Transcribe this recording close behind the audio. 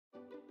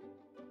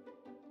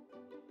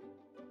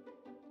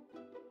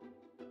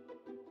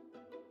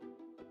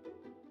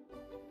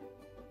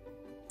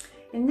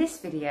In this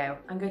video,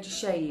 I'm going to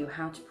show you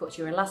how to put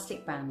your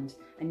elastic band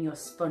and your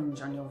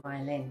sponge on your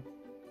violin.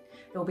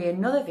 There will be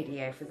another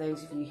video for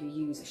those of you who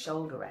use a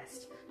shoulder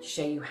rest to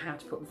show you how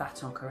to put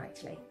that on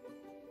correctly.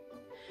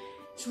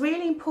 It's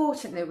really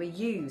important that we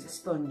use a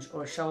sponge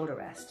or a shoulder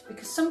rest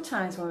because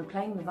sometimes when we're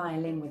playing the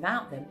violin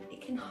without them,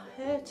 it can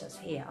hurt us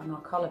here on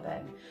our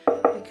collarbone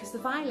because the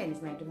violin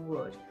is made of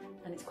wood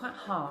and it's quite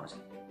hard.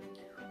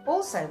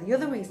 Also, the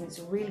other reason it's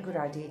a really good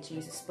idea to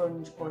use a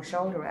sponge or a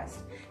shoulder rest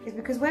is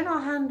because when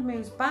our hand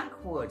moves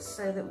backwards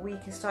so that we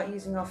can start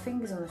using our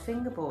fingers on the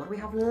fingerboard, we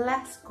have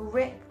less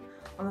grip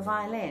on the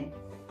violin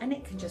and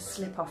it can just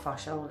slip off our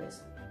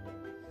shoulders.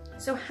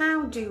 So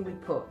how do we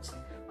put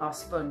our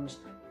sponge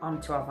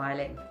onto our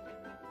violin?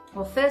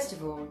 Well, first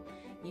of all,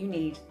 you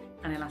need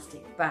an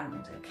elastic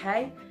band,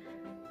 okay?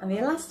 And the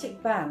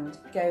elastic band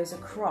goes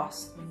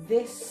across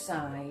this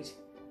side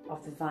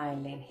of the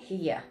violin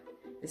here,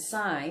 the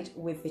side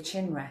with the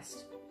chin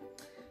rest.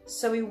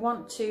 So we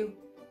want to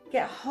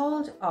get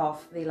hold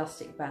of the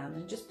elastic band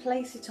and just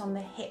place it on the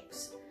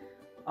hips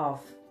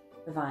of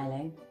the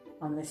violin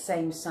on the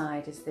same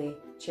side as the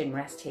chin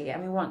rest here,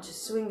 and we want to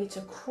swing it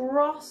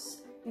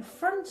across in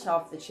front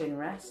of the chin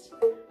rest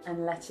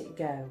and let it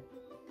go.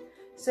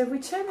 So if we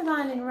turn the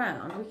violin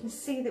around, we can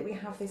see that we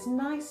have this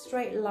nice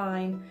straight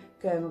line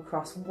going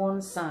across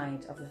one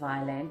side of the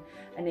violin,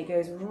 and it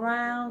goes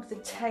round the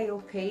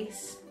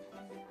tailpiece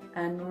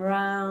and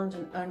round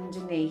and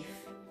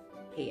underneath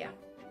here,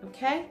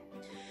 okay?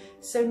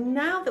 So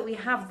now that we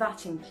have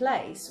that in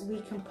place,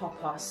 we can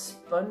pop our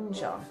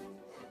sponge on.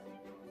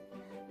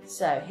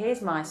 So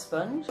here's my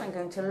sponge. I'm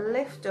going to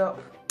lift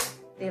up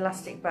the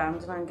elastic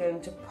band and I'm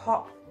going to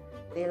pop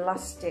the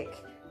elastic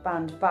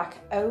band back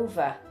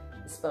over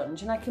the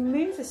sponge, and I can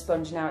move the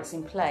sponge now it's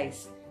in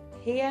place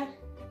here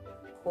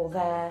or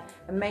there,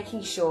 and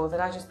making sure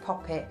that I just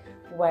pop it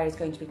where it's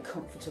going to be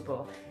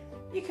comfortable.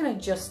 You can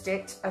adjust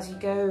it as you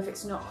go if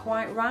it's not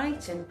quite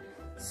right and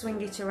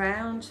swing it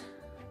around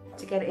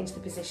to get it into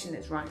the position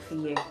that's right for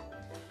you.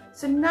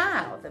 So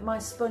now that my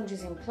sponge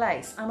is in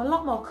place, I'm a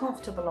lot more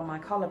comfortable on my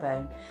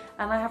collarbone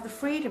and I have the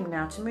freedom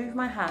now to move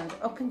my hand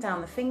up and down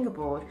the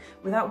fingerboard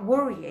without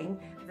worrying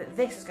that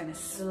this is going to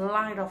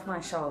slide off my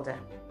shoulder.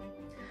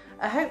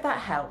 I hope that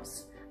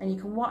helps, and you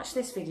can watch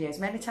this video as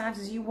many times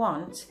as you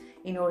want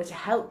in order to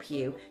help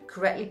you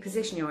correctly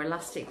position your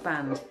elastic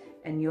band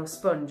and your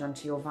sponge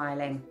onto your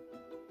violin.